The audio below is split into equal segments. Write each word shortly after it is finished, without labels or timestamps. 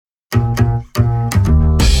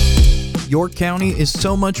York County is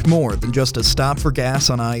so much more than just a stop for gas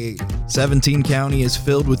on I-80. 17 County is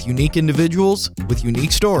filled with unique individuals with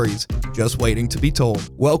unique stories just waiting to be told.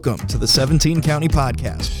 Welcome to the 17 County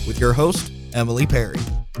Podcast with your host, Emily Perry.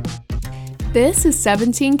 This is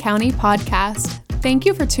 17 County Podcast. Thank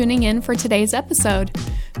you for tuning in for today's episode.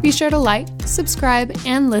 Be sure to like, subscribe,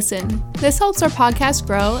 and listen. This helps our podcast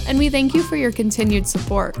grow, and we thank you for your continued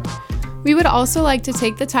support. We would also like to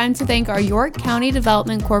take the time to thank our York County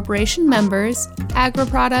Development Corporation members,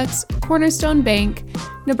 AgriProducts, Cornerstone Bank,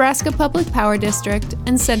 Nebraska Public Power District,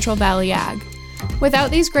 and Central Valley Ag.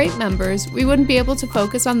 Without these great members, we wouldn't be able to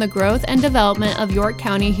focus on the growth and development of York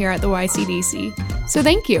County here at the YCDC. So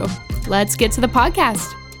thank you. Let's get to the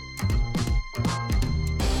podcast.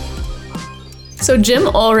 So Jim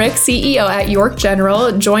Ulrich, CEO at York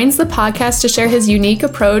General, joins the podcast to share his unique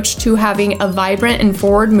approach to having a vibrant and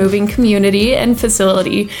forward-moving community and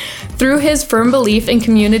facility. Through his firm belief in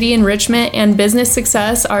community enrichment and business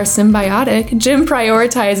success are symbiotic, Jim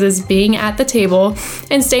prioritizes being at the table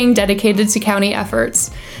and staying dedicated to county efforts.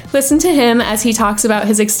 Listen to him as he talks about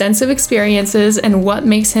his extensive experiences and what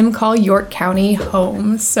makes him call York County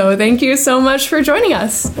home. So thank you so much for joining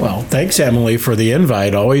us. Well, thanks, Emily, for the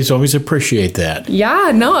invite. Always appreciate that.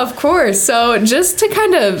 Yeah, no, of course. So just to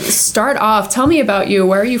kind of start off, tell me about you.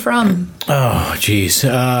 Where are you from? Oh, geez.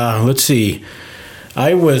 Let's see.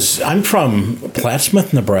 I'm from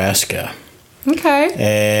Plattsmouth, Nebraska. Okay.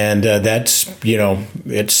 And that's,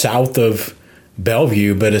 it's south of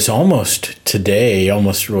Bellevue, but it's almost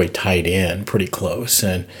really tied in, pretty close.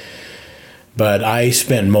 But I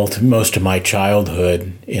spent most of my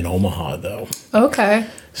childhood in Omaha, though. Okay.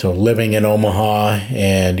 So living in Omaha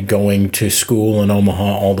and going to school in Omaha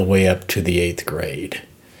all the way up to the 8th grade.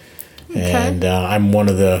 Okay. And I'm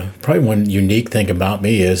probably one unique thing about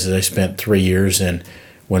me is I spent 3 years in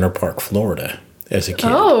Winter Park, Florida as a kid.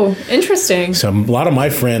 Oh, interesting. So a lot of my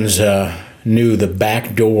friends knew the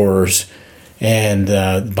back doors and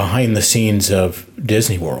behind the scenes of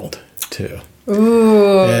Disney World, too.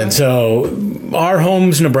 Ooh. And so our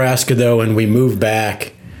home's Nebraska, though, and we moved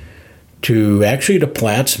back to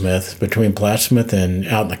Plattsmouth, between Plattsmouth and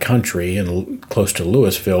out in the country and close to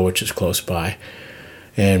Louisville, which is close by,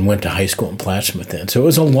 and went to high school in Plattsmouth then. So it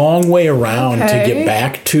was a long way around to get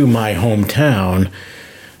back to my hometown,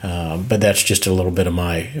 but that's just a little bit of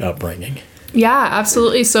my upbringing. Yeah,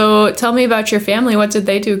 absolutely. So tell me about your family. What did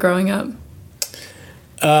they do growing up?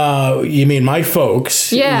 You mean my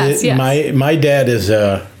folks? Yes. My dad is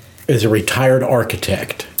a retired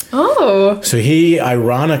architect. Oh. So he,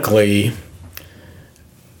 ironically,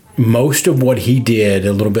 most of what he did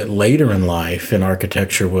a little bit later in life in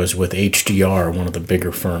architecture was with HDR, one of the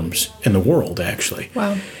bigger firms in the world, actually.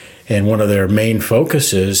 Wow. And one of their main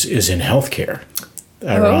focuses is in healthcare,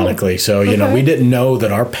 ironically. So, okay. We didn't know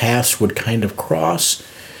that our paths would kind of cross,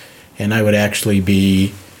 and I would actually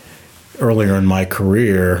be, earlier in my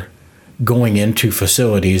career, going into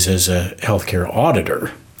facilities as a healthcare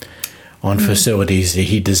auditor on facilities that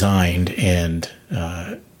he designed and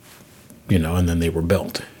then they were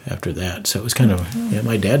built after that. So it was kind of,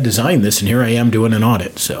 my dad designed this and here I am doing an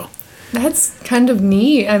audit. So that's kind of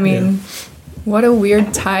neat. I mean, what a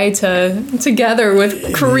weird tie together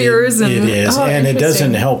with careers. It is. And it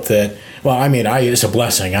doesn't help that, it's a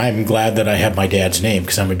blessing. I'm glad that I have my dad's name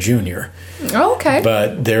because I'm a junior. Oh, okay.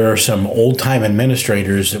 But there are some old-time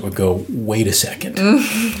administrators that would go, wait a second.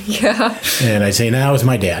 Yeah. And I'd say, no, it's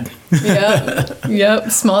my dad. Yep.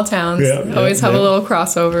 Small towns always have a little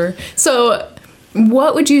crossover. So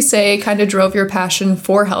what would you say kind of drove your passion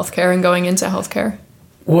for healthcare and going into healthcare?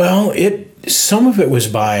 Well, some of it was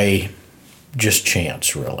by just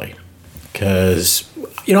chance, really. Because,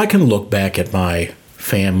 I can look back at my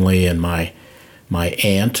family and my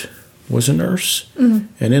aunt was a nurse, and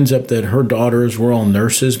ends up that her daughters were all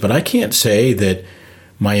nurses, but I can't say that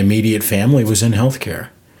my immediate family was in healthcare.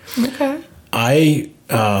 Okay. I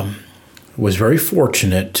was very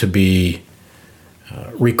fortunate to be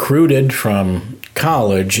recruited from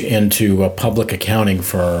college into a public accounting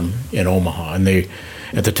firm in Omaha, and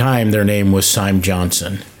at the time their name was Syme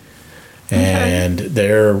Johnson, and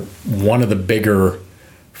they're one of the bigger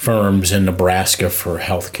firms in Nebraska for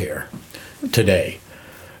healthcare today.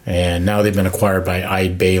 And now they've been acquired by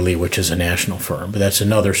Eide Bailly, which is a national firm, but that's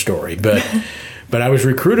another story. But I was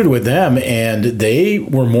recruited with them, and they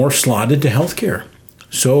were more slotted to healthcare.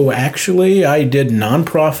 So actually, I did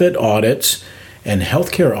nonprofit audits and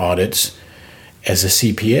healthcare audits as a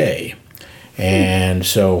CPA. And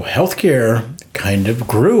so healthcare kind of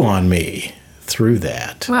grew on me through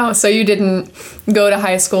that. Wow, so you didn't go to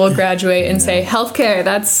high school, graduate, and say, healthcare,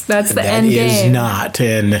 that's the end game. That is not.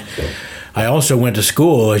 And I also went to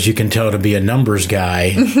school, as you can tell, to be a numbers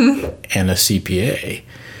guy and a CPA.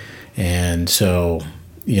 And so,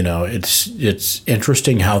 it's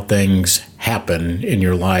interesting how things happen in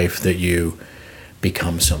your life that you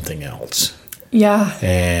become something else. Yeah.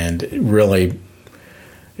 And really,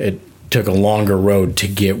 it took a longer road to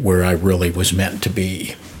get where I really was meant to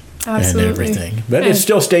be. Absolutely. And everything. But it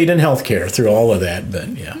still stayed in healthcare through all of that. But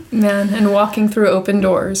yeah. Man, and walking through open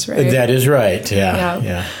doors, right? That is right.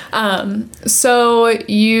 Yeah. So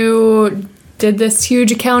you did this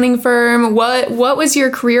huge accounting firm. What was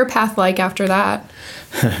your career path like after that?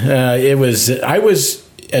 I was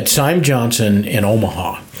at Syme Johnson in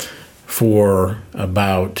Omaha for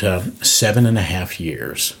about 7.5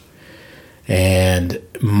 years. And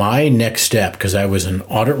my next step, because I was an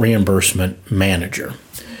audit reimbursement manager,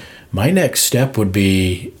 my next step would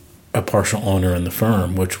be a partial owner in the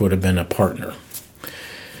firm, which would have been a partner.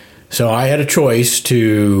 So I had a choice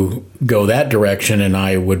to go that direction, and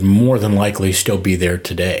I would more than likely still be there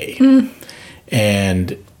today.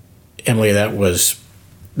 And Emily, that was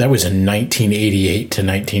in 1988 to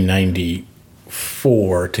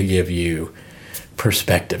 1994, to give you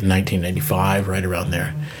perspective. 1995, right around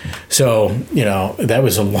there. So that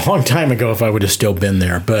was a long time ago if I would have still been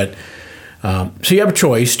there. But so you have a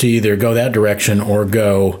choice to either go that direction or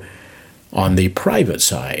go on the private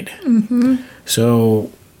side. Mm-hmm. So,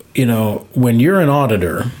 when you're an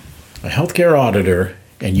auditor, a healthcare auditor,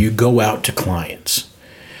 and you go out to clients,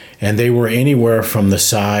 and they were anywhere from the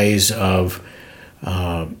size of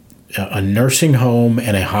a nursing home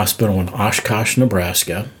and a hospital in Oshkosh,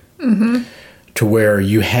 Nebraska, to where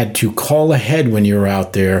you had to call ahead when you were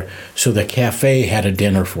out there so the cafe had a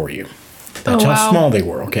dinner for you. That's how small they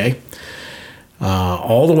were, okay?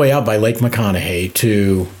 All the way out by Lake McConaughey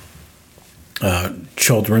to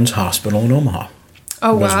Children's Hospital in Omaha.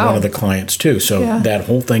 Oh, was one of the clients too. So that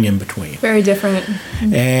whole thing in between. Very different.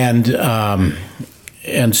 And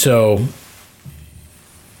so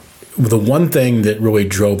the one thing that really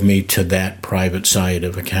drove me to that private side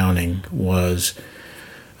of accounting was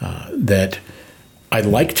that I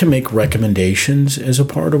like to make recommendations as a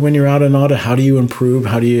part of when you're out in audit. How do you improve?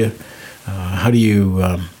 How do you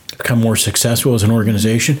become more successful as an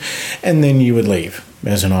organization? And then you would leave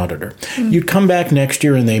as an auditor. You'd come back next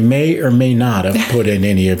year, and they may or may not have put in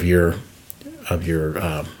any of your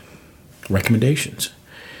recommendations.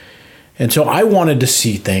 And so I wanted to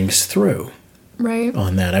see things through. Right.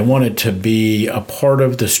 On that, I wanted to be a part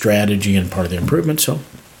of the strategy and part of the improvement. So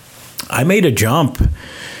I made a jump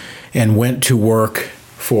and went to work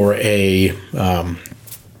for a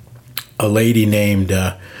lady named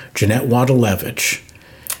Jeanette Wadalevich.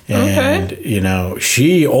 And,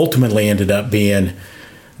 she ultimately ended up being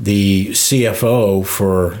the CFO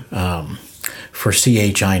for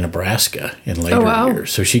CHI Nebraska in later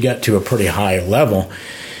years. So she got to a pretty high level.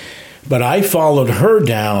 But I followed her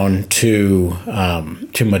down to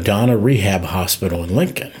Madonna Rehab Hospital in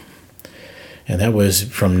Lincoln. And that was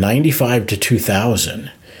from 95 to 2000.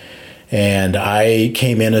 And I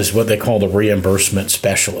came in as what they called a reimbursement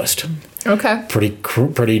specialist. Okay.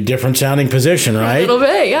 Pretty different sounding position, right? A little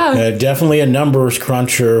bit, yeah. Definitely a numbers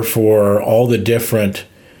cruncher for all the different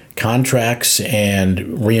contracts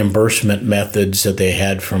and reimbursement methods that they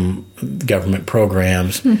had from government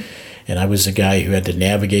programs. And I was the guy who had to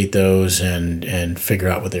navigate those and figure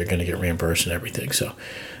out what they were going to get reimbursed and everything. So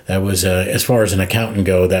that was, as far as an accountant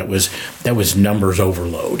go, that was numbers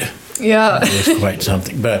overload. Yeah. It was quite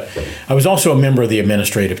something. But I was also a member of the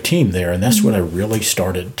administrative team there, and that's what I really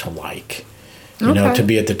started to like. To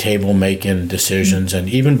be at the table making decisions. And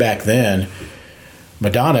even back then,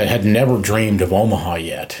 Madonna had never dreamed of Omaha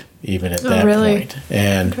yet, even at that point.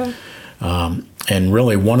 And and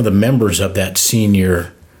really one of the members of that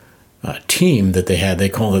senior team that they had, they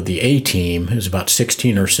called it the A team. It was about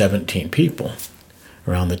 16 or 17 people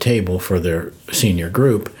around the table for their senior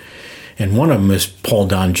group. And one of them is Paul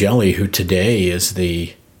Dongelli, who today is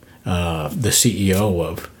the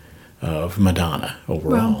CEO of Madonna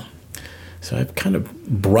overall. Wow. So I've kind of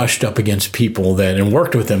brushed up against people and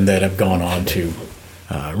worked with them that have gone on to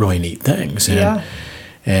really neat things. But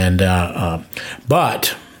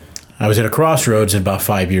I was at a crossroads about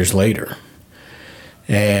 5 years later.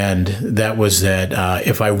 And that was that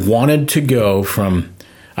if I wanted to go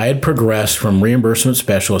I had progressed from reimbursement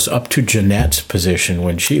specialist up to Jeanette's position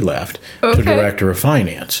when she left to director of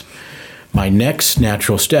finance. My next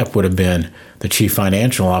natural step would have been the chief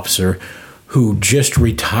financial officer, who just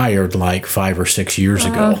retired like 5 or 6 years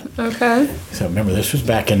ago. Okay. So remember, this was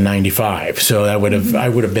back in 95. So I would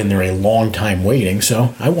have been there a long time waiting.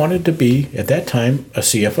 So I wanted to be, at that time, a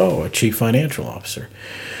CFO, a chief financial officer.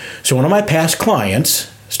 So one of my past clients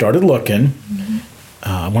started looking.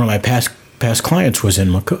 One of my past clients was in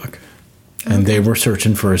McCook, and they were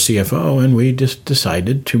searching for a CFO, and we just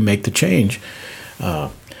decided to make the change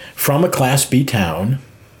from a Class B town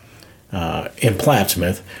in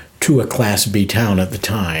Plattsmouth to a Class B town at the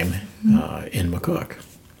time in McCook.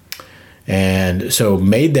 And so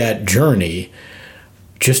made that journey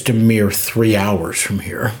just a mere 3 hours from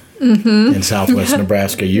here in southwest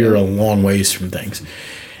Nebraska. You're a long ways from things.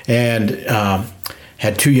 And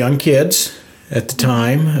had 2 young kids at the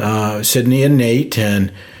time, Sydney and Nate,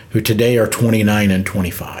 and who today are 29 and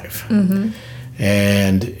 25.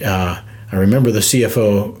 And I remember the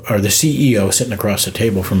CFO or the CEO sitting across the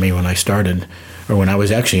table from me when I started, or when I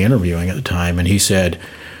was actually interviewing at the time, and he said,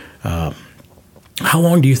 how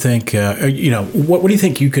long do you think, what do you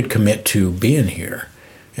think you could commit to being here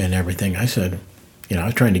and everything? I said, I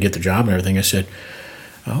was trying to get the job and everything. I said,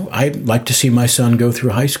 I'd like to see my son go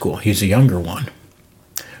through high school. He's a younger one.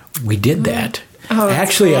 We did that.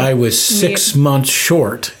 Actually, cool. I was 6 months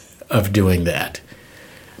short of doing that.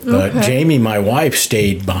 But Jamie, my wife,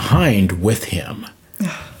 stayed behind with him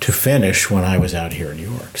to finish when I was out here in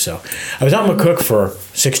New York. So I was out in McCook for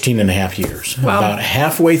 16 and a half years. Wow. About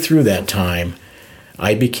halfway through that time,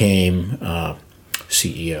 I became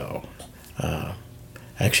CEO.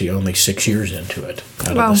 Actually, only 6 years into it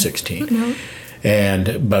out of the 16.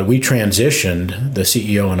 But we transitioned, the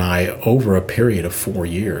CEO and I, over a period of 4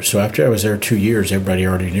 years. So after I was there 2 years, everybody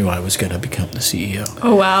already knew I was going to become the CEO.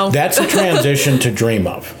 Oh, wow. That's a transition to dream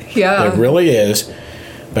of. Yeah. It really is.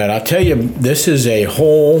 But I'll tell you, this is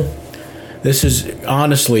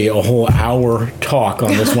honestly a whole hour talk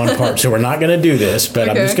on this one part. So we're not going to do this, but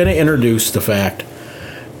I'm just going to introduce the fact,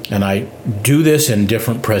 and I do this in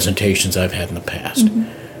different presentations I've had in the past.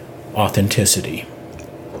 Authenticity.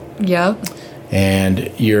 Yep. And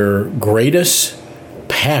your greatest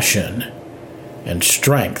passion and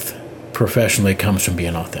strength professionally comes from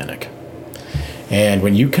being authentic. And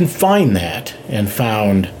when you can find that and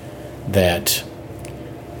found that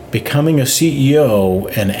becoming a CEO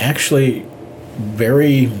and actually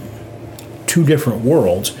very 2 different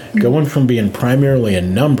worlds, going from being primarily a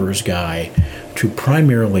numbers guy to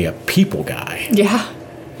primarily a people guy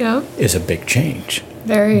is a big change.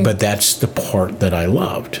 Very. But that's the part that I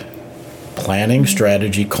loved. Planning,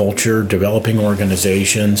 strategy, culture, developing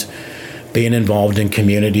organizations, being involved in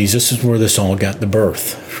communities. This is where this all got the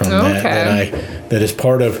birth from. That is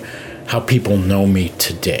part of how people know me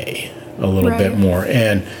today a little bit more.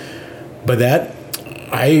 But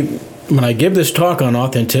when I give this talk on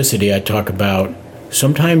authenticity, I talk about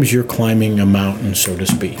sometimes you're climbing a mountain, so to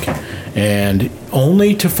speak, and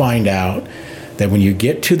only to find out that when you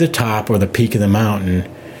get to the top or the peak of the mountain,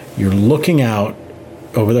 you're looking out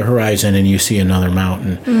over the horizon and you see another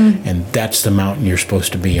mountain, and that's the mountain you're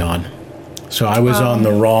supposed to be on. So I was on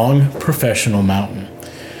the wrong professional mountain.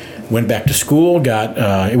 Went back to school,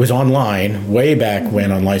 it was online, way back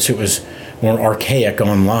when online, so it was more archaic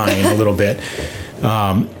online a little bit,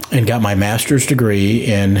 and got my master's degree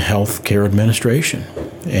in healthcare administration,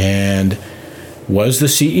 and was the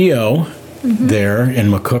CEO there in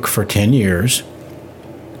McCook for 10 years.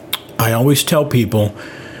 I always tell people,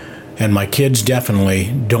 and my kids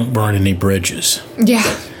definitely, don't burn any bridges. Yeah.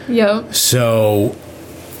 So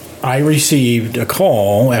I received a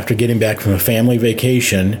call after getting back from a family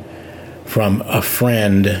vacation from a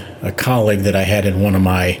friend, a colleague that I had in one of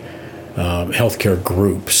my healthcare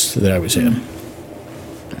groups that I was in.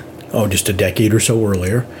 Just a decade or so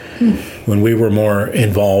earlier, when we were more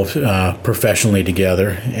involved professionally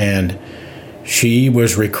together. And she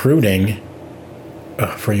was recruiting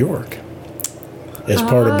for York as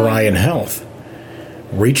part of Bryan Health.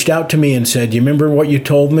 Reached out to me and said, you remember what you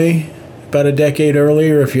told me about a decade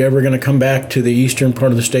earlier? If you're ever going to come back to the eastern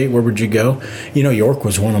part of the state, where would you go? York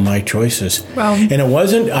was one of my choices. Wow. And it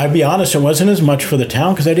wasn't, I'd be honest, it wasn't as much for the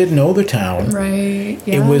town because I didn't know the town. Right.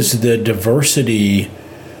 Yeah. It was the diversity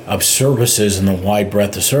of services and the wide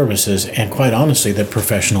breadth of services, and quite honestly, the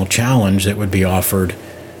professional challenge that would be offered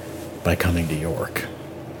by coming to York.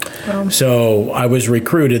 Wow. So I was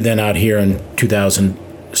recruited then out here in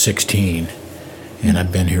 2016, and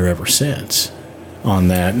I've been here ever since on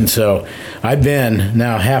that. And so I've been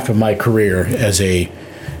now half of my career as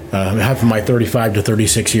half of my 35 to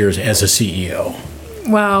 36 years as a CEO.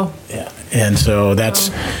 Wow. Yeah. And so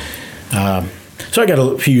that's, so I got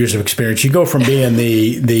a few years of experience. You go from being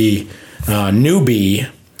the newbie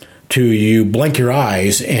to you blink your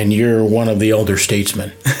eyes and you're one of the elder statesmen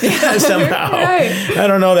somehow. Right. I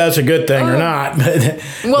don't know if that's a good thing or not, but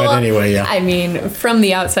anyway, yeah. I mean, from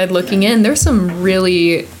the outside looking in, there's some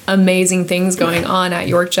really amazing things going on at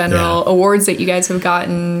York General, awards that you guys have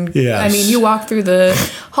gotten. Yes. I mean, you walk through the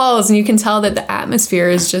halls and you can tell that the atmosphere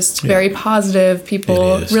is just very positive.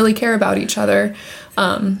 People really care about each other.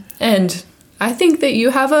 And I think that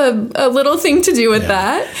you have a little thing to do with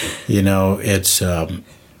that. You know, it's...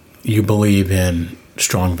 you believe in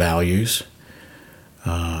strong values,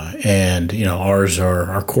 and ours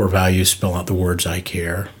are our core values. Spell out the words "I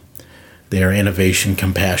care." They are innovation,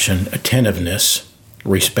 compassion, attentiveness,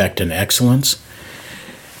 respect, and excellence.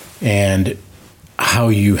 And how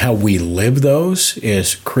we live those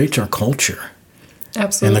creates our culture.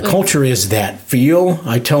 Absolutely. And the culture is that feel.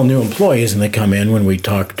 I tell new employees, and they come in when we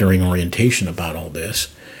talk during orientation about all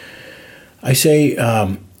this. I say.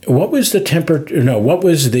 What was the temperature? No,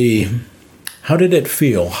 how did it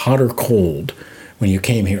feel, hot or cold, when you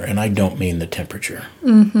came here? And I don't mean the temperature.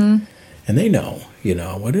 Mm-hmm. And they know,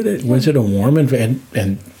 what did it, was it a warm,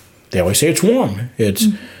 and they always say it's warm. It's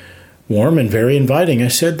warm and very inviting. I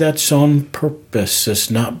said that's on purpose. It's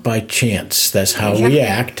not by chance. That's how we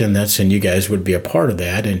act, and you guys would be a part of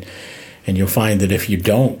that. And you'll find that if you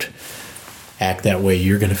don't act that way,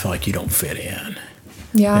 you're going to feel like you don't fit in.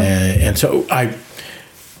 Yeah. And so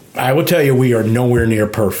I will tell you, we are nowhere near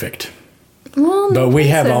perfect. Well, but we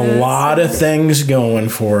have a lot of things going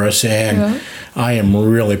for us, and I am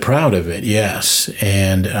really proud of it, yes.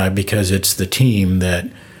 And because it's the team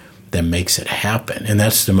that makes it happen, and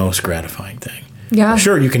that's the most gratifying thing. Yeah.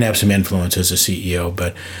 Sure, you can have some influence as a CEO,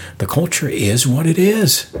 but the culture is what it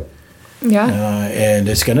is. Yeah. And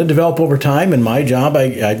it's going to develop over time, and my job,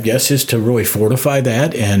 I guess, is to really fortify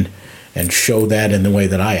that and show that in the way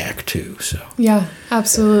that I act too. So yeah,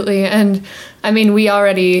 absolutely. And I mean, we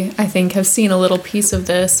already, I think, have seen a little piece of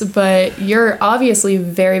this, but you're obviously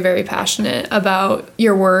very, very passionate about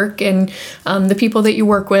your work and the people that you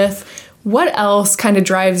work with. What else kind of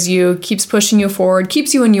drives you, keeps pushing you forward,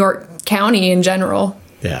 keeps you in York County in general?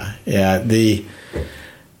 Yeah.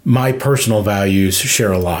 My personal values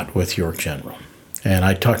share a lot with York General. And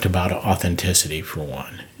I talked about authenticity for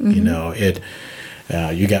one. Mm-hmm.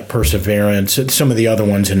 You got perseverance. Some of the other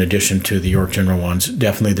ones, in addition to the York General ones,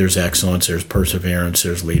 definitely there's excellence, there's perseverance,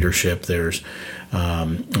 there's leadership, there's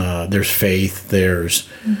faith, there's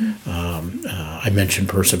I mentioned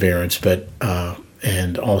perseverance, but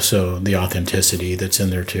and also the authenticity that's in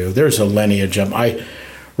there too. There's a lineage of I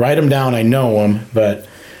write them down, I know them, but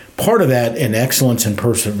part of that in excellence and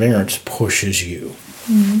perseverance pushes you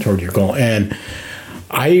toward your goal. And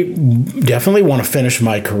I definitely want to finish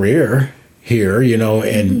my career here,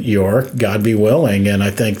 in York, God be willing. And I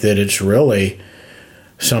think that it's really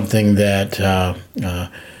something that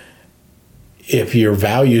if your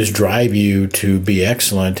values drive you to be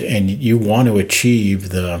excellent and you want to achieve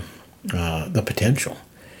the potential,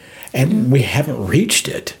 and we haven't reached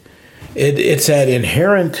it, it's that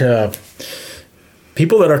inherent.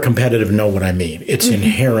 People that are competitive know what I mean. It's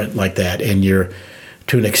inherent like that, and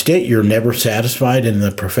to an extent, you're never satisfied in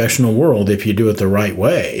the professional world if you do it the right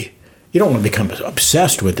way. You don't want to become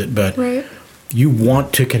obsessed with it, but you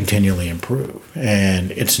want to continually improve.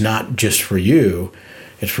 And it's not just for you,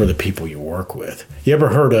 it's for the people you work with. You ever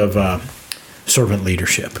heard of servant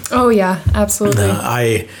leadership? Oh, yeah, absolutely.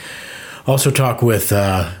 I also talk with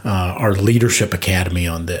our Leadership Academy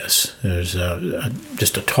on this. There's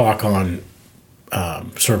just a talk on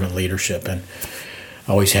servant leadership, and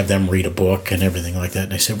I always have them read a book and everything like that.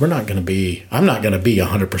 And I said, I'm not going to be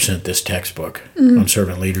 100% this textbook on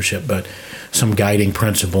servant leadership, but some guiding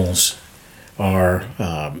principles are,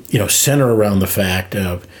 center around the fact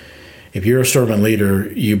of if you're a servant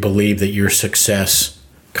leader, you believe that your success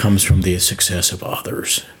comes from the success of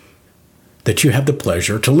others, that you have the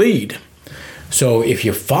pleasure to lead. So if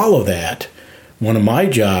you follow that, one of my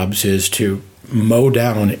jobs is to mow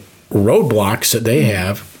down roadblocks that they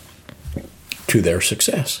have to their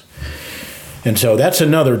success. And so that's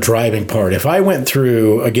another driving part. If I went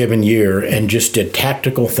through a given year and just did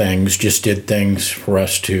tactical things, just did things for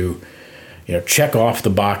us to, check off the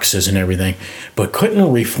boxes and everything, but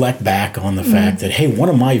couldn't reflect back on the fact that, hey, one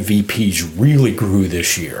of my VPs really grew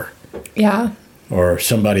this year. Yeah. Or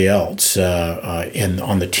somebody else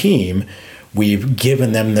on the team, we've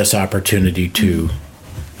given them this opportunity to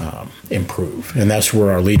improve. And that's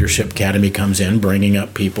where our Leadership Academy comes in, bringing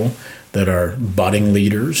up people that are budding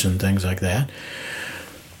leaders and things like that.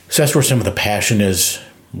 So that's where some of the passion is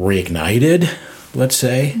reignited, let's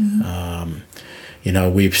say.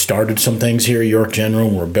 We've started some things here at York General.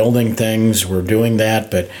 We're building things. We're doing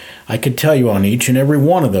that. But I could tell you on each and every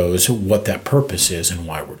one of those what that purpose is and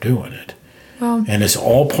why we're doing it. Wow. And it's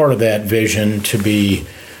all part of that vision to be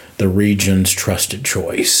the region's trusted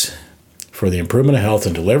choice for the improvement of health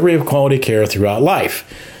and delivery of quality care throughout life.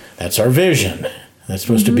 That's our vision. That's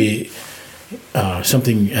supposed to be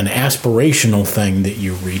something, an aspirational thing that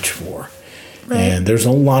you reach for. Right. And there's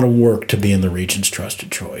a lot of work to be in the region's trusted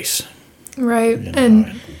choice. Right.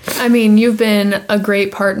 And I mean, you've been a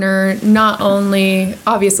great partner, not only,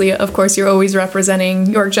 obviously, of course, you're always representing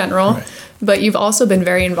York General, but you've also been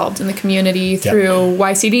very involved in the community through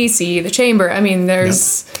YCDC, the chamber. I mean,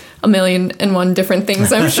 there's a million and one different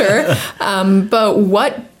things, I'm sure. But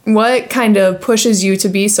what kind of pushes you to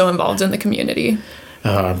be so involved in the community?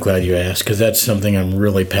 I'm glad you asked, because that's something I'm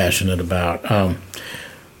really passionate about.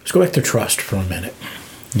 Let's go back to trust for a minute.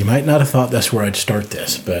 You might not have thought that's where I'd start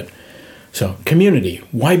this, but so community,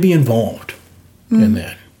 why be involved in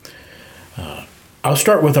that? I'll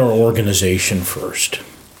start with our organization first.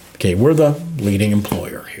 Okay, we're the leading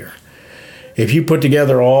employer here. If you put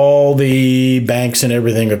together all the banks and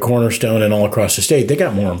everything, a Cornerstone and all across the state, they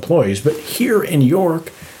got more employees. But here in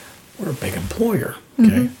York, we're a big employer,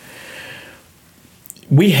 okay?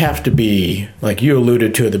 We have to be, like you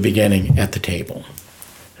alluded to at the beginning, at the table.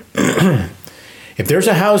 If there's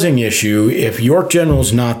a housing issue, if York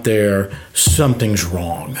General's not there, something's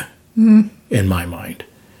wrong, in my mind.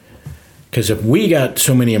 Because if we got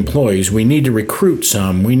so many employees, we need to recruit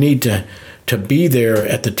some. We need to be there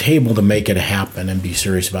at the table to make it happen and be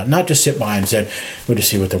serious about it. Not just sit by and say, we'll just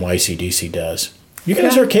see what the YCDC does. You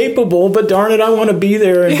guys are capable, but darn it, I want to be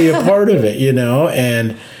there and be a part of it,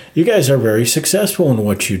 And you guys are very successful in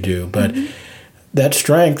what you do. But that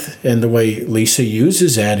strength and the way Lisa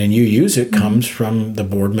uses that and you use it comes from the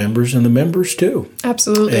board members and the members too.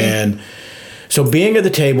 Absolutely. And so being at the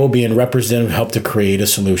table, being representative, help to create a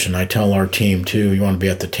solution. I tell our team too, you want to be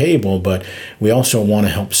at the table, but we also want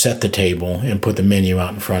to help set the table and put the menu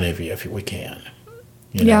out in front of you if we can.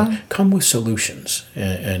 Come with solutions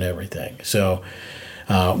and everything. So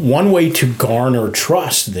one way to garner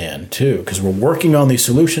trust then too, because we're working on these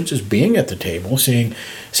solutions, is being at the table, seen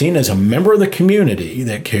as a member of the community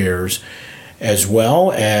that cares, as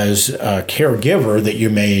well as a caregiver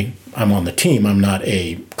that I'm on the team, I'm not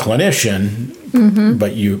a clinician,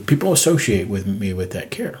 but people associate with me with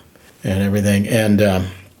that care and everything.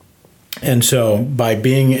 And so by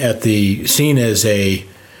being seen as a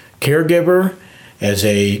caregiver, as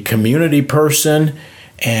a community person,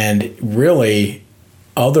 and really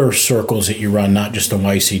other circles that you run, not just the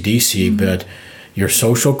YCDC, but your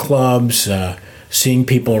social clubs, seeing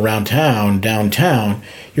people around downtown,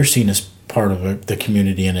 you're seen as part of the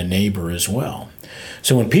community and a neighbor as well.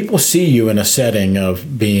 So when people see you in a setting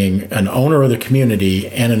of being an owner of the community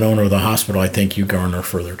and an owner of the hospital, I think you garner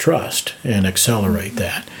further trust and accelerate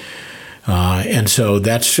that. And so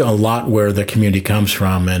that's a lot where the community comes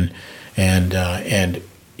from. And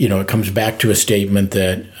it comes back to a statement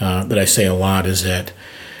that I say a lot, is that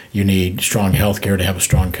you need strong healthcare to have a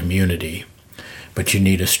strong community, but you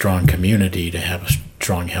need a strong community to have a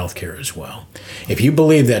strong healthcare as well. If you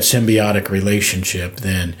believe that symbiotic relationship,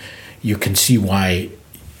 then you can see why,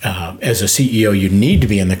 as a CEO, you need to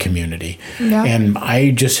be in the community. Yeah. And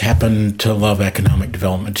I just happen to love economic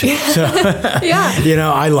development too. So,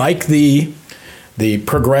 I like the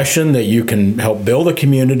progression that you can help build a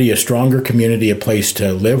community, a stronger community, a place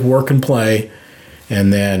to live, work, and play,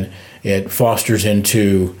 and then it fosters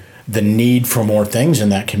into the need for more things in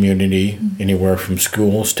that community, anywhere from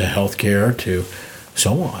schools to healthcare to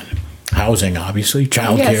so on. Housing, obviously,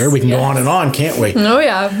 childcare. We can go on and on, can't we? Oh,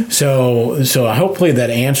 yeah. So hopefully that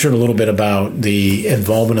answered a little bit about the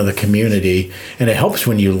involvement of the community, and it helps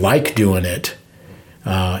when you like doing it,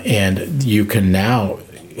 and you can now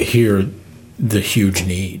hear the huge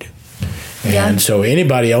need. And so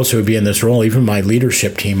anybody else who would be in this role, even my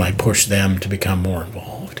leadership team, I push them to become more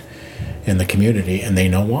involved in the community, and they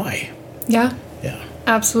know why. Yeah. Yeah.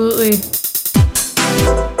 Absolutely.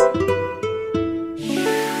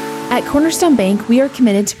 At Cornerstone Bank, we are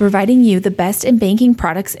committed to providing you the best in banking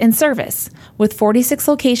products and service. With 46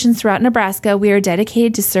 locations throughout Nebraska, we are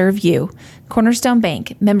dedicated to serve you. Cornerstone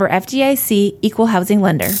Bank, member FDIC, equal housing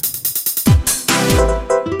lender.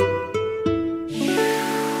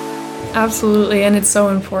 Absolutely, and it's so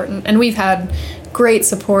important. And we've had great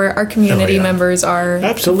support. Our community members are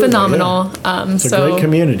phenomenal. Yeah. It's a great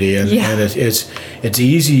community, and it's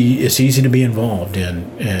easy to be involved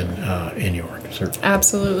in York. Certainly.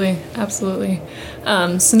 Absolutely.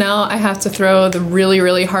 So now I have to throw the really,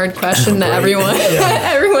 really hard question that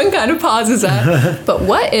everyone kind of pauses at. But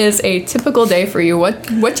what is a typical day for you?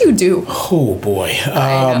 What do you do? Oh boy.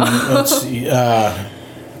 Let's see.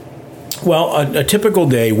 Well, a typical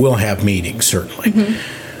day will have meetings, certainly.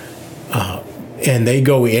 And they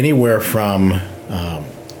go anywhere from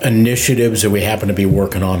initiatives that we happen to be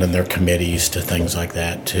working on in their committees to things like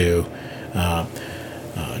that, to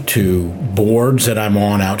boards that I'm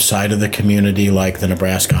on outside of the community, like the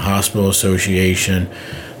Nebraska Hospital Association,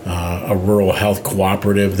 a rural health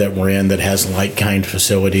cooperative that we're in that has like-kind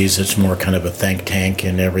facilities. It's more kind of a think tank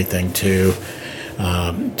and everything, to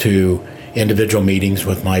individual meetings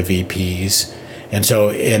with my VPs. And so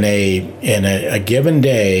in a given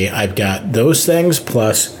day, I've got those things,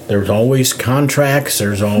 plus there's always contracts,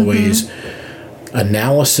 there's always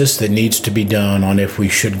analysis that needs to be done on if we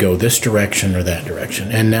should go this direction or that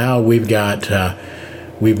direction. And now we've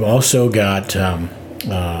also got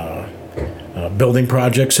building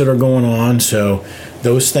projects that are going on. So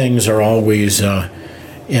those things are always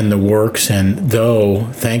in the works. And though,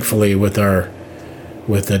 thankfully, with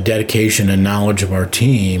the dedication and knowledge of our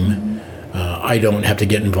team, I don't have to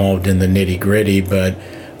get involved in the nitty-gritty, but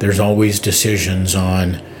there's always decisions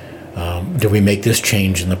on, do we make this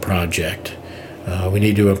change in the project? We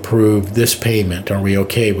need to approve this payment. Are we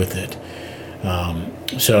okay with it?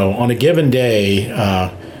 So on a given day,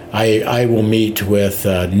 I will meet with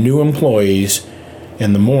new employees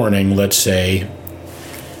in the morning, let's say,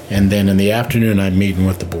 and then in the afternoon I'm meeting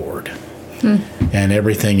with the board and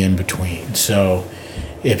everything in between. So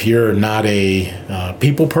if you're not a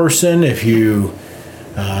people person, if you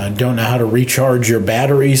don't know how to recharge your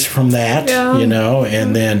batteries from that,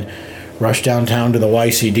 and then rush downtown to the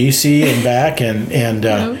YCDC and back, and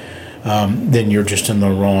then you're just in the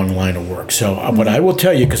wrong line of work. So what I will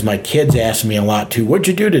tell you, because my kids ask me a lot too, what'd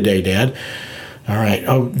you do today, Dad? All right.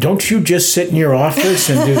 Oh, don't you just sit in your office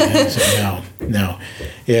and do that? I said, no.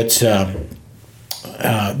 It's the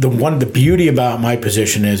beauty about my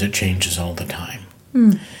position is it changes all the time.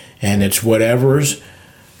 And it's whatever's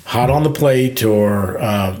hot on the plate or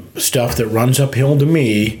stuff that runs uphill to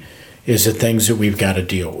me is the things that we've got to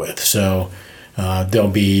deal with. So there'll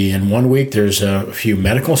be, in 1 week, there's a few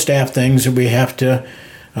medical staff things that we have to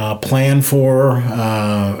plan for,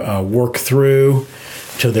 work through,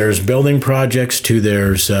 to there's building projects, to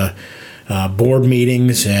there's board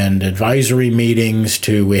meetings and advisory meetings,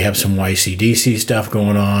 to we have some YCDC stuff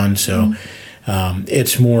going on. So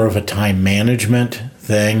it's more of a time management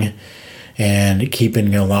thing and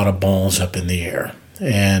keeping a lot of balls up in the air.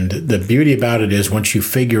 And the beauty about it is once you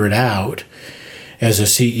figure it out as a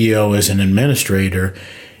CEO, as an administrator,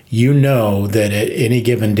 you know that at any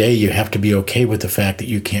given day you have to be okay with the fact that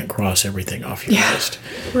you can't cross everything off your list.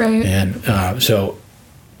 Right. And so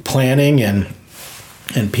planning and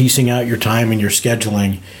piecing out your time and your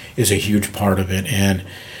scheduling is a huge part of it. And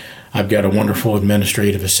I've got a wonderful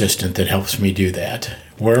administrative assistant that helps me do that.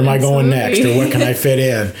 Where am I going next, or what can I fit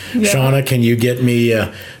in? Shauna, can you get me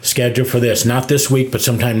a schedule for this? Not this week, but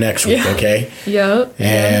sometime next week, okay?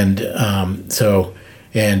 And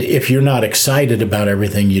and if you're not excited about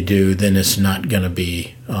everything you do, then it's not going to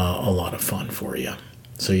be a lot of fun for you.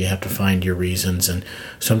 So you have to find your reasons and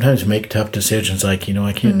sometimes make tough decisions like,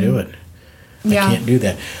 I can't do it. I can't do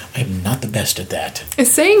that. I'm not the best at that.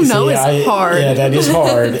 Saying no is hard. Yeah, that is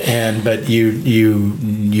hard, but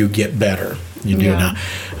you get better. You do now.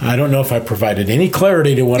 I don't know if I provided any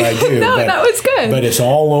clarity to what I do. No, that was good. But it's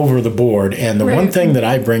all over the board. And the one thing that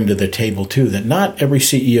I bring to the table, too, that not every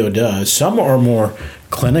CEO does, some are more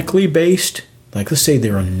clinically based. Like, let's say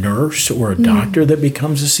they're a nurse or a doctor that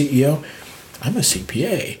becomes a CEO. I'm a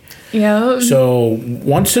CPA. Yeah. So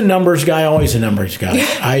once a numbers guy, always a numbers guy.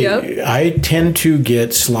 I tend to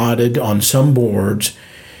get slotted on some boards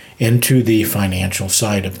into the financial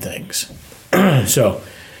side of things. So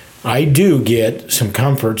I do get some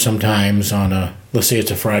comfort sometimes on let's say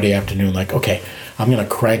it's a Friday afternoon, like, okay, I'm going to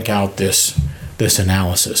crank out this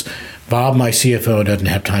analysis. Bob, my CFO, doesn't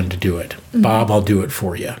have time to do it. Bob, I'll do it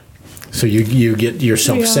for you. So you get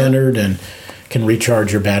yourself centered and can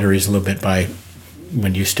recharge your batteries a little bit by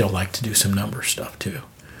when you still like to do some number stuff too.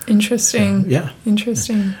 Interesting. So,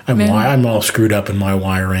 Interesting. I'm all screwed up in my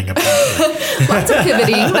wiring. Lots of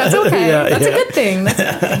pivoting. That's okay. That's a good thing.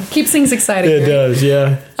 Keeps things exciting. It does,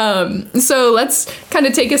 yeah. So let's kind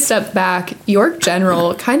of take a step back. York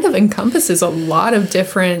General kind of encompasses a lot of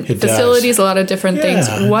different facilities, a lot of different things.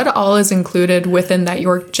 What all is included within that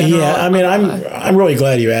York General? Yeah, I mean, I'm really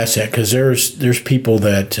glad you asked that, because there's people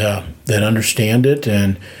that understand it,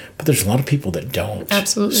 but there's a lot of people that don't.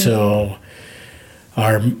 Absolutely. So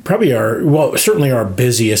certainly our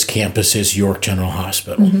busiest campus is York General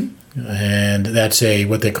Hospital. And that's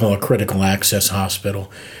what they call a critical access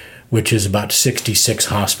hospital, which is about 66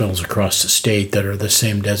 hospitals across the state that are the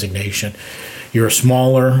same designation. You're a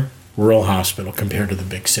smaller rural hospital compared to the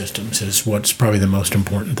big systems is what's probably the most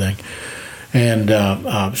important thing. And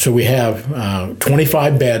so we have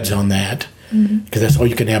 25 beds on that, because that's all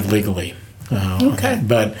you can have legally. Okay.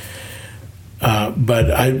 But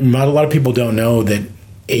not a lot of people don't know that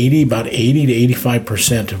about 80 to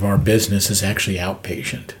 85% of our business is actually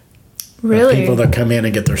outpatient. Really? People that come in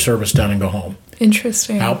and get their service done and go home.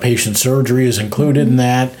 Interesting. Outpatient surgery is included in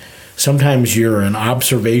that. Sometimes you're an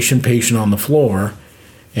observation patient on the floor,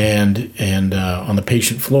 and on the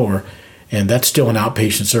patient floor, and that's still an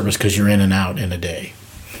outpatient service because you're in and out in a day.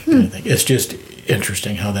 Kind of thing. It's just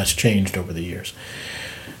interesting how that's changed over the years.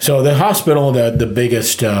 So the hospital, the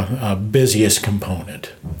biggest, busiest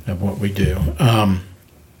component of what we do.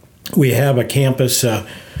 We have a campus that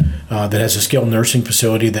has a skilled nursing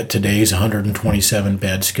facility that today is a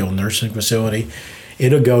 127-bed skilled nursing facility.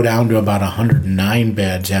 It'll go down to about 109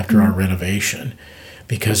 beds after our renovation,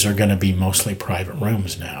 because they're going to be mostly private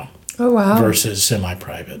rooms now. Oh, wow. Versus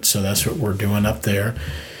semi-private. So that's what we're doing up there.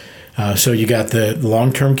 So you got the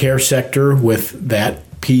long-term care sector with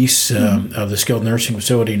that piece of the skilled nursing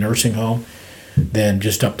facility, nursing home. Then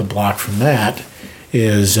just up the block from that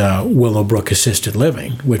is Willowbrook Assisted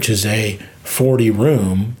Living, which is a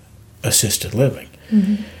 40-room assisted living.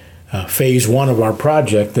 Phase one of our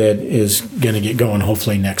project that is going to get going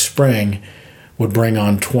hopefully next spring would bring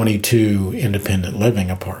on 22 independent living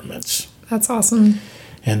apartments. That's awesome.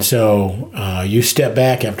 And so you step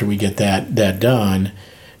back after we get that done,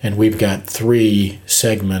 and we've got 3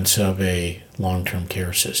 segments of a long-term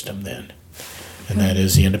care system then. And that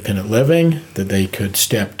is the independent living, that they could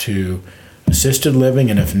step to assisted living,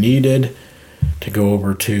 and if needed, to go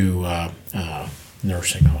over to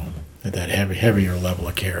nursing home at that heavier level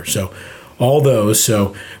of care. So all those,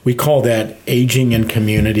 so we call that aging in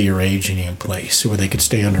community or aging in place, where they could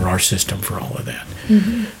stay under our system for all of that.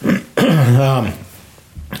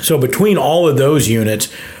 So between all of those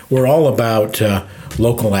units, we're all about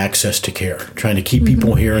local access to care, trying to keep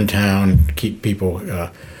people here in town, keep people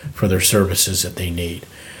for their services that they need.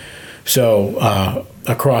 So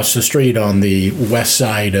across the street on the west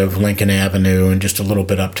side of Lincoln Avenue, and just a little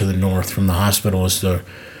bit up to the north from the hospital, is our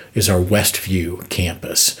Westview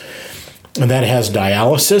campus. And that has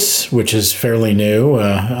dialysis, which is fairly new,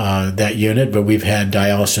 that unit, but we've had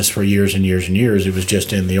dialysis for years and years and years. It was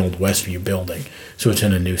just in the old Westview building, so it's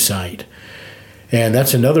in a new site. And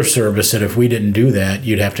that's another service that if we didn't do that,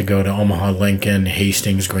 you'd have to go to Omaha, Lincoln,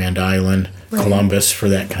 Hastings, Grand Island, Columbus for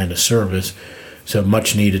that kind of service. So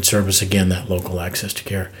much needed service, again, that local access to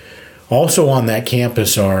care. Also on that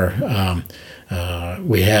campus we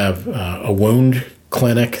have a wound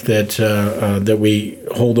clinic that we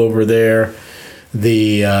hold over there.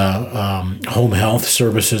 The home health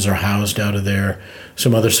services are housed out of there.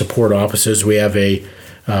 Some other support offices. We have a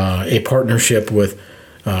partnership with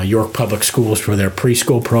York Public Schools for their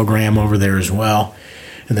preschool program over there as well.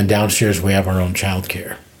 And then downstairs we have our own child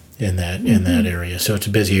care in that area. So it's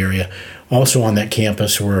a busy area. Also on that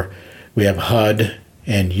campus we have HUD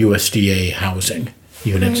and USDA housing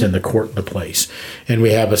units in the court and the place. And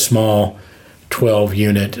we have a small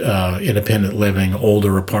 12-unit independent living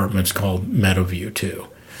older apartments called Meadowview too.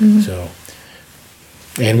 So,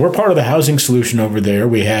 and we're part of the housing solution over there.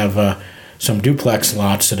 We have some duplex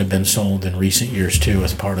lots that have been sold in recent years too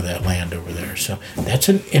as part of that land over there. So that's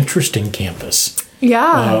an interesting campus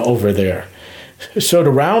over there. So to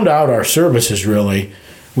round out our services, really,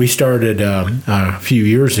 we started a few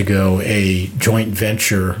years ago a joint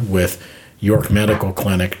venture with York Medical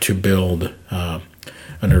Clinic to build an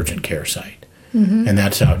urgent care site. And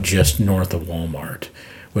that's out just north of Walmart,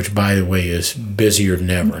 which, by the way, is busier than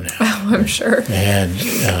ever now. Oh, I'm sure.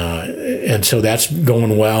 And so that's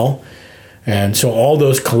going well. And so all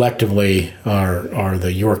those collectively are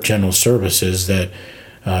the York General Services that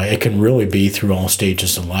it can really be through all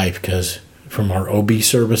stages of life, because from our OB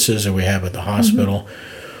services that we have at the hospital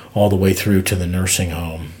all the way through to the nursing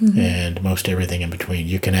home and most everything in between.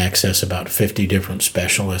 You can access about 50 different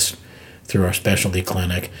specialists through our specialty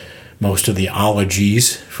clinic. Most of the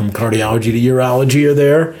ologies, from cardiology to urology, are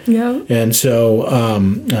there. Yeah. And so,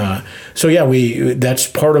 that's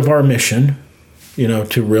part of our mission,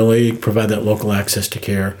 to really provide that local access to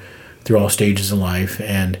care through all stages of life.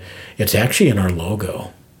 And it's actually in our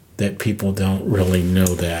logo that people don't really know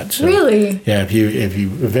that. So, really? Yeah. If you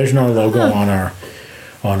envision our logo on our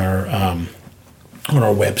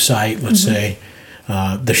website, let's say,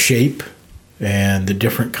 the shape and the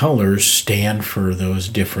different colors stand for those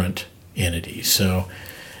different entities. So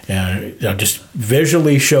I'll just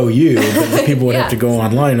visually show you, but people would have to go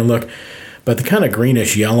online and look. But the kind of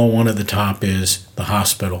greenish yellow one at the top is the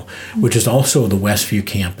hospital, which is also the Westview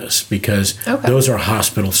campus, because those are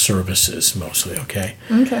hospital services mostly, okay?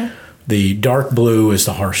 Okay. The dark blue is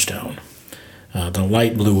the Hearthstone. The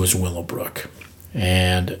light blue is Willowbrook.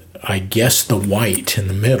 And I guess the white in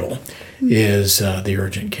the middle is the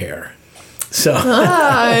urgent care. So,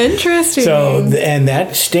 interesting. And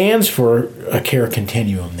that stands for a care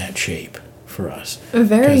continuum, that shape for us.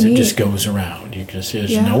 Very because neat. It just goes around.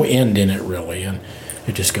 There's no end in it really, and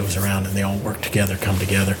it just goes around, and they all work together, come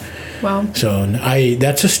together. Wow. So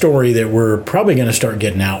that's a story that we're probably going to start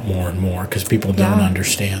getting out more and more, because people don't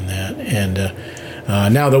understand that.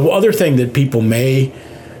 And now the other thing that people may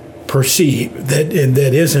perceive that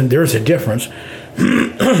isn't, there's a difference.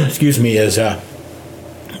 Excuse me, is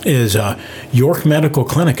York Medical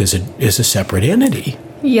Clinic is a separate entity.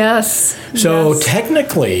 Yes. So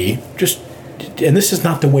technically, and this is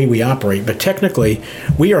not the way we operate, but technically,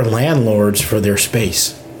 we are landlords for their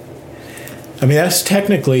space. I mean, that's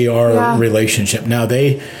technically our relationship. Now,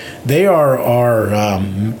 they are our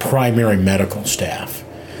primary medical staff.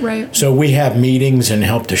 Right. So we have meetings and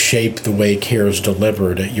help to shape the way care is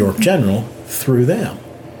delivered at York General through them.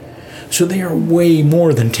 So they are way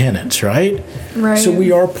more than tenants, right? Right. So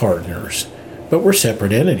we are partners, but we're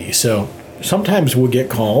separate entities. So sometimes we'll get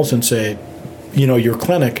calls and say, your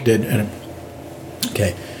clinic did.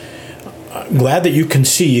 Okay. I'm glad that you can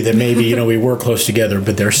see that maybe, we work close together,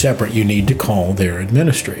 but they're separate. You need to call their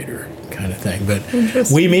administrator, kind of thing. But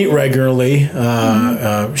we meet regularly.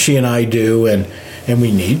 She and I do, and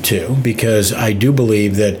we need to, because I do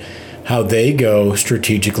believe that how they go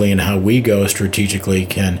strategically and how we go strategically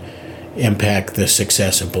can impact the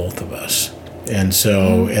success of both of us. And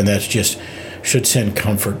so, and that's just should send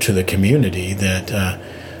comfort to the community that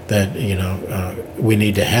we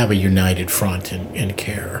need to have a united front in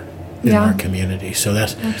care in our community. So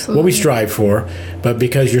that's what we strive for. But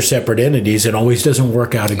because you're separate entities, it always doesn't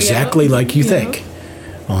work out exactly like you think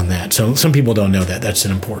on that. So some people don't know that. That's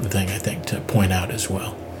an important thing, I think, to point out as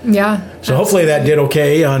well. Yeah. So hopefully that did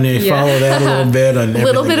okay on you. Follow that a little bit. On a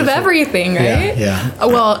little bit of everything, right? Yeah.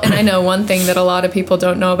 Well, and I know one thing that a lot of people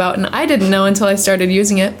don't know about, and I didn't know until I started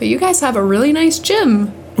using it, but you guys have a really nice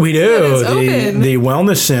gym. We do. Open. The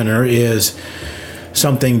Wellness Center is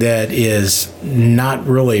something that is not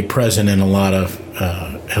really present in a lot of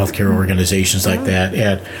healthcare organizations like that.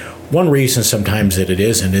 And one reason sometimes that it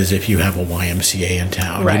isn't is if you have a YMCA in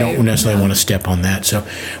town. Right. We don't necessarily want to step on that. So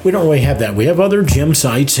we don't really have that. We have other gym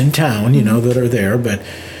sites in town, that are there. But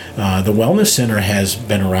the Wellness Center has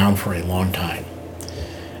been around for a long time.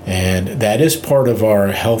 And that is part of our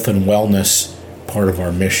health and wellness, part of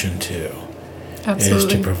our mission too. Absolutely.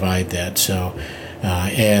 Is to provide that. So,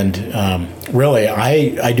 really,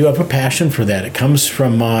 I do have a passion for that. It comes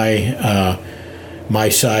from my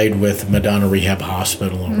side with Madonna Rehab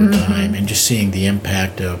Hospital over time, and just seeing the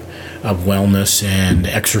impact of wellness and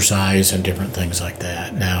exercise and different things like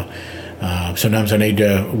that. Now, sometimes I need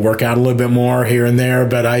to work out a little bit more here and there,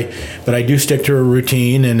 but I do stick to a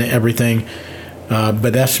routine and everything.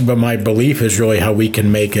 But my belief is really how we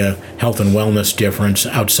can make a health and wellness difference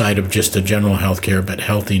outside of just the general health care, but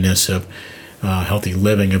healthiness of healthy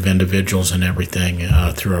living of individuals and everything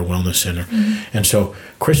through our wellness center. And so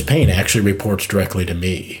Chris Payne actually reports directly to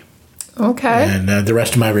me. Okay. And the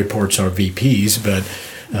rest of my reports are VPs,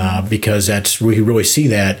 but because we really see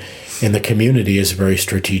that in the community as a very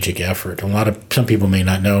strategic effort. Some people may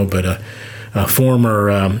not know, but a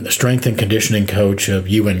former strength and conditioning coach of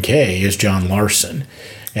UNK is John Larson,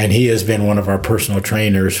 and he has been one of our personal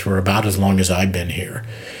trainers for about as long as I've been here.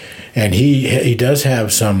 And he does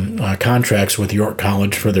have some contracts with York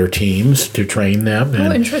College for their teams to train them.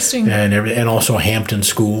 And, interesting. And also Hampton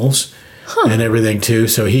schools and everything too.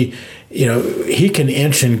 So he can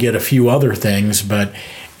inch and get a few other things, but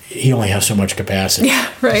he only has so much capacity. Yeah,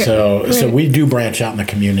 right. So we do branch out in the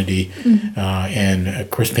community, and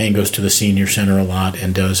Chris Payne goes to the senior center a lot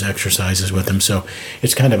and does exercises with them. So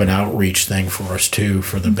it's kind of an outreach thing for us too,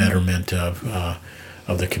 for the betterment of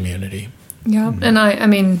the community. Yeah, and I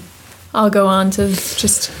mean, I'll go on to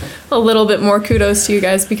just a little bit more kudos to you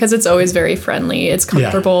guys because it's always very friendly. It's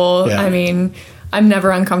comfortable. Yeah. I mean, I'm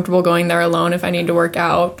never uncomfortable going there alone if I need to work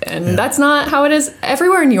out. And that's not how it is.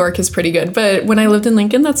 Everywhere in New York is pretty good. But when I lived in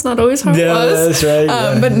Lincoln, that's not always how it was. That's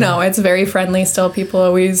right. But no, it's very friendly still. People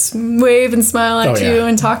always wave and smile at you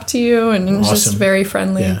and talk to you. And it's just very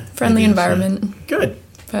friendly. Yeah, friendly environment. Good.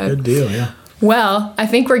 Good deal, yeah. Well, I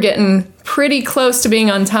think we're getting pretty close to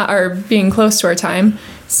being on time, or being close to our time.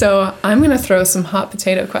 So I'm going to throw some hot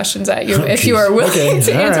potato questions at you if you are willing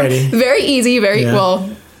to answer. Alrighty. Very easy, well,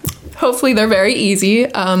 hopefully they're very easy.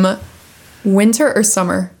 Winter or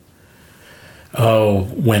summer? Oh,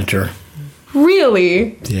 winter.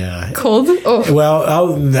 Really? Yeah. Cold? Oh. Well,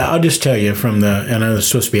 I'll just tell you and I know it's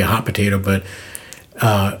supposed to be a hot potato, but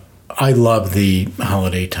I love the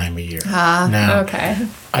holiday time of year. Now, okay.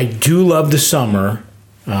 I do love the summer,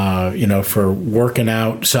 for working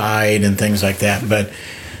outside and things like that, but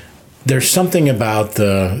there's something about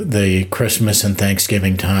the Christmas and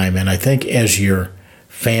Thanksgiving time, and I think as your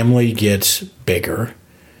family gets bigger,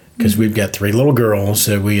 because we've got 3 little girls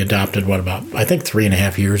that we adopted, I think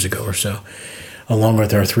 3.5 years ago or so, along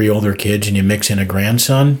with our 3 older kids, and you mix in a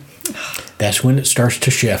grandson, that's when it starts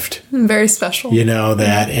to shift. Very special.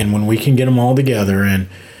 And when we can get them all together and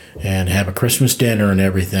have a Christmas dinner and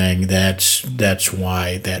everything, that's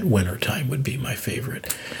why that winter time would be my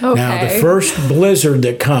favorite. Okay. Now, the first blizzard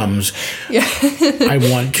that comes, I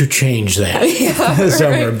want to change that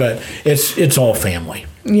somewhere, but it's all family.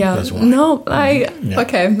 Yeah. No,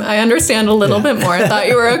 okay. I understand a little bit more. I thought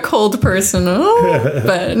you were a cold person.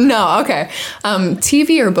 But no, okay.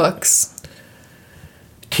 TV or books?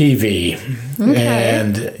 TV. Okay.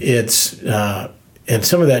 And it's and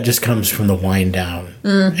some of that just comes from the wind down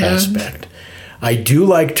aspect. I do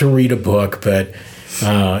like to read a book, but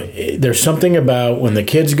there's something about when the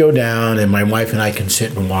kids go down and my wife and I can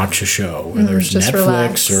sit and watch a show, whether it's Netflix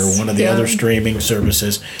relax. or one of the other streaming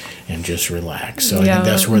services, and just relax. So I think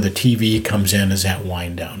that's where the TV comes in, is that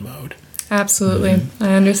wind down mode. Absolutely.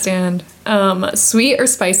 I understand. Sweet or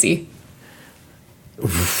spicy?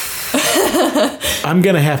 I'm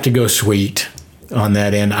going to have to go sweet on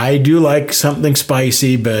that end. I do like something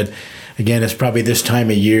spicy, but again, it's probably this time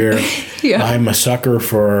of year. I'm a sucker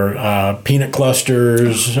for peanut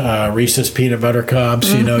clusters, Reese's peanut butter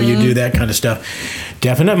cups. You do that kind of stuff.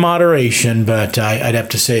 Definite moderation, but I'd have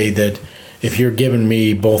to say that if you're giving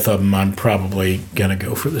me both of them, I'm probably going to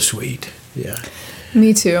go for the sweet. Yeah.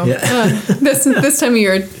 Me too. Yeah. This time of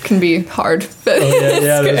year can be hard. But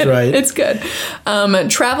that's right. It's good.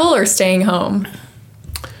 Travel or staying home?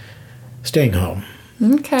 Staying home.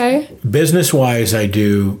 Okay. Business-wise, I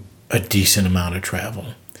do a decent amount of travel.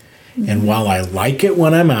 And while I like it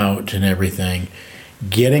when I'm out and everything,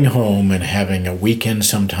 getting home and having a weekend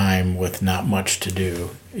sometime with not much to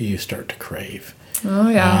do, you start to crave. Oh,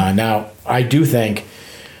 yeah. Now, I do think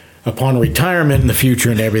upon retirement in the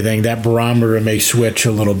future and everything, that barometer may switch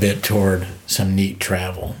a little bit toward some neat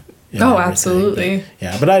travel. Absolutely.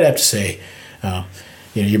 But I'd have to say,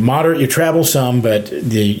 you travel some, but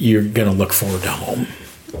you're going to look forward to home.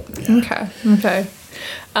 Yeah. Okay.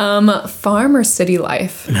 Farm or city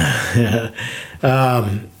life?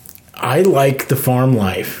 I like the farm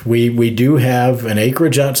life. We do have an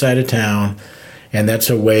acreage outside of town, and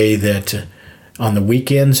that's a way that on the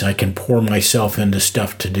weekends I can pour myself into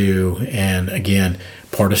stuff to do. And again,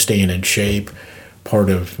 part of staying in shape, part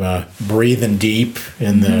of breathing deep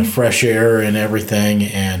in the fresh air and everything,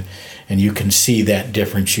 and you can see that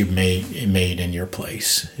difference you've made in your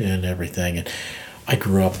place and everything. And I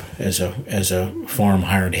grew up as a farm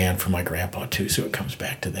hired hand for my grandpa too, so it comes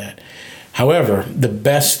back to that. However, the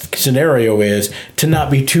best scenario is to not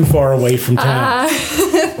be too far away from town.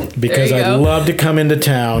 Because I'd love to come into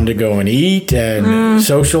town to go and eat and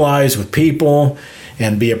socialize with people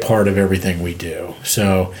and be a part of everything we do.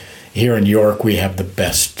 So here in York, we have the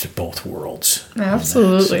best of both worlds.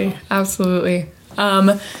 Absolutely.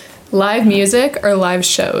 Live music or live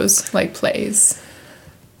shows, like plays?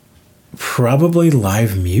 Probably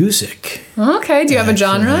live music. Okay. Do you have a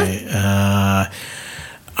genre?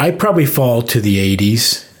 I probably fall to the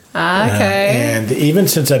 80s. Okay. And even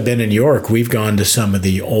since I've been in York, we've gone to some of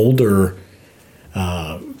the older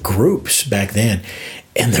groups back then,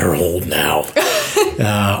 and they're old now.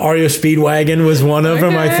 REO Speedwagon was one of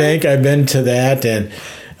them, I think. I've been to that. And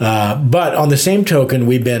but on the same token,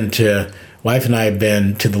 wife and I have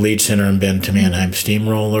been to the Lead Center and been to Mannheim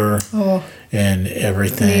Steamroller and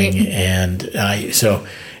everything. Neat. And so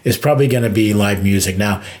it's probably going to be live music.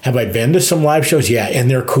 Now, have I been to some live shows? Yeah, and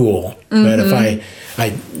they're cool. But if I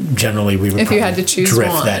generally, we would if you had to choose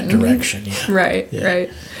drift one. that direction. Yeah. Right.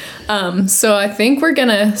 So I think we're going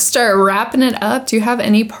to start wrapping it up. Do you have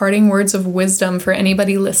any parting words of wisdom for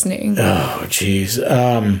anybody listening? Oh, geez.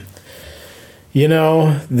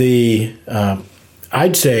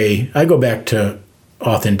 I'd say I go back to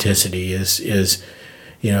authenticity is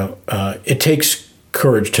it takes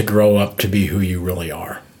courage to grow up to be who you really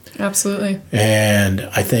are. Absolutely. And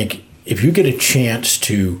I think if you get a chance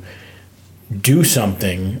to do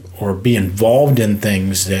something or be involved in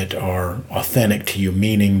things that are authentic to you,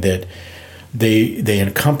 meaning that they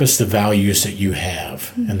encompass the values that you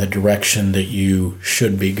have and the direction that you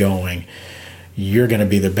should be going, you're going to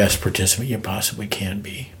be the best participant you possibly can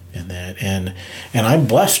be. in that, and I'm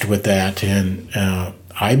blessed with that, and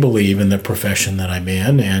I believe in the profession that I'm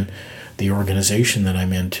in and the organization that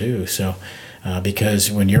I'm in too. So,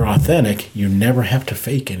 because when you're authentic, you never have to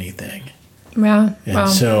fake anything. Yeah. And wow.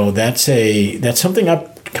 so that's something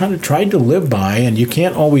I've kind of tried to live by, and you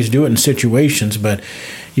can't always do it in situations, but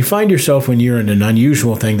you find yourself when you're in an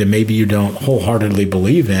unusual thing that maybe you don't wholeheartedly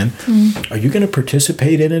believe in, are you going to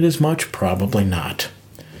participate in it as much? Probably not.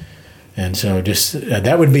 And so just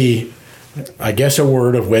that would be, I guess, a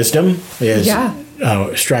word of wisdom is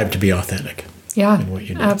strive to be authentic. Yeah, in what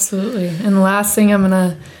you do. Absolutely. And the last thing I'm going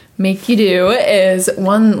to make you do is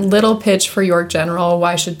one little pitch for York General.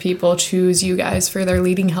 Why should people choose you guys for their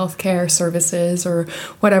leading healthcare services or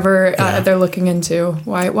whatever they're looking into?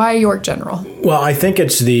 Why York General? Well, I think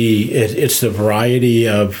it's the variety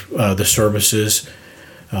of the services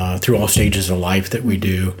through all stages of life that we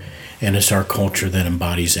do, and it's our culture that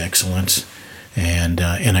embodies excellence and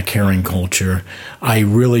a caring culture. I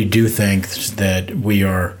really do think that we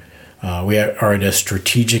are at a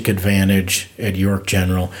strategic advantage at York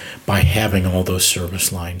General by having all those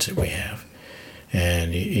service lines that we have.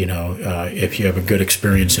 And, if you have a good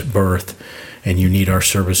experience at birth and you need our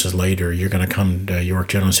services later, you're going to come to York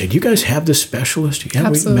General and say, "Do you guys have this specialist?" Yeah,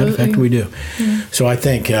 matter of fact, we do. Yeah. So I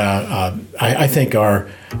think I think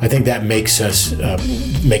that makes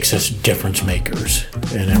us difference makers,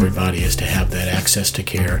 and everybody is to have that access to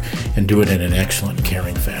care and do it in an excellent,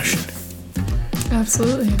 caring fashion.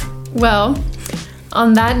 Absolutely. Well,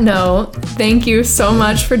 on that note, thank you so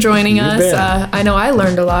much for joining us. I know I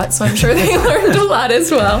learned a lot, so I'm sure they learned a lot as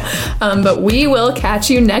well. But we will catch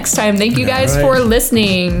you next time. Thank you guys for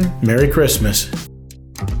listening. Merry Christmas.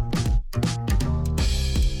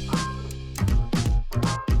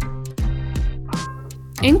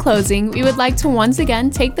 In closing, we would like to once again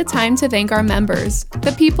take the time to thank our members,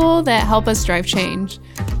 the people that help us drive change.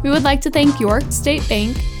 We would like to thank York State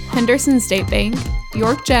Bank, Henderson State Bank,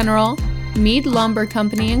 York General, Meade Lumber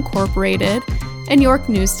Company Incorporated, and York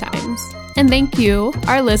News Times. And thank you,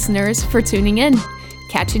 our listeners, for tuning in.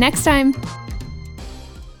 Catch you next time.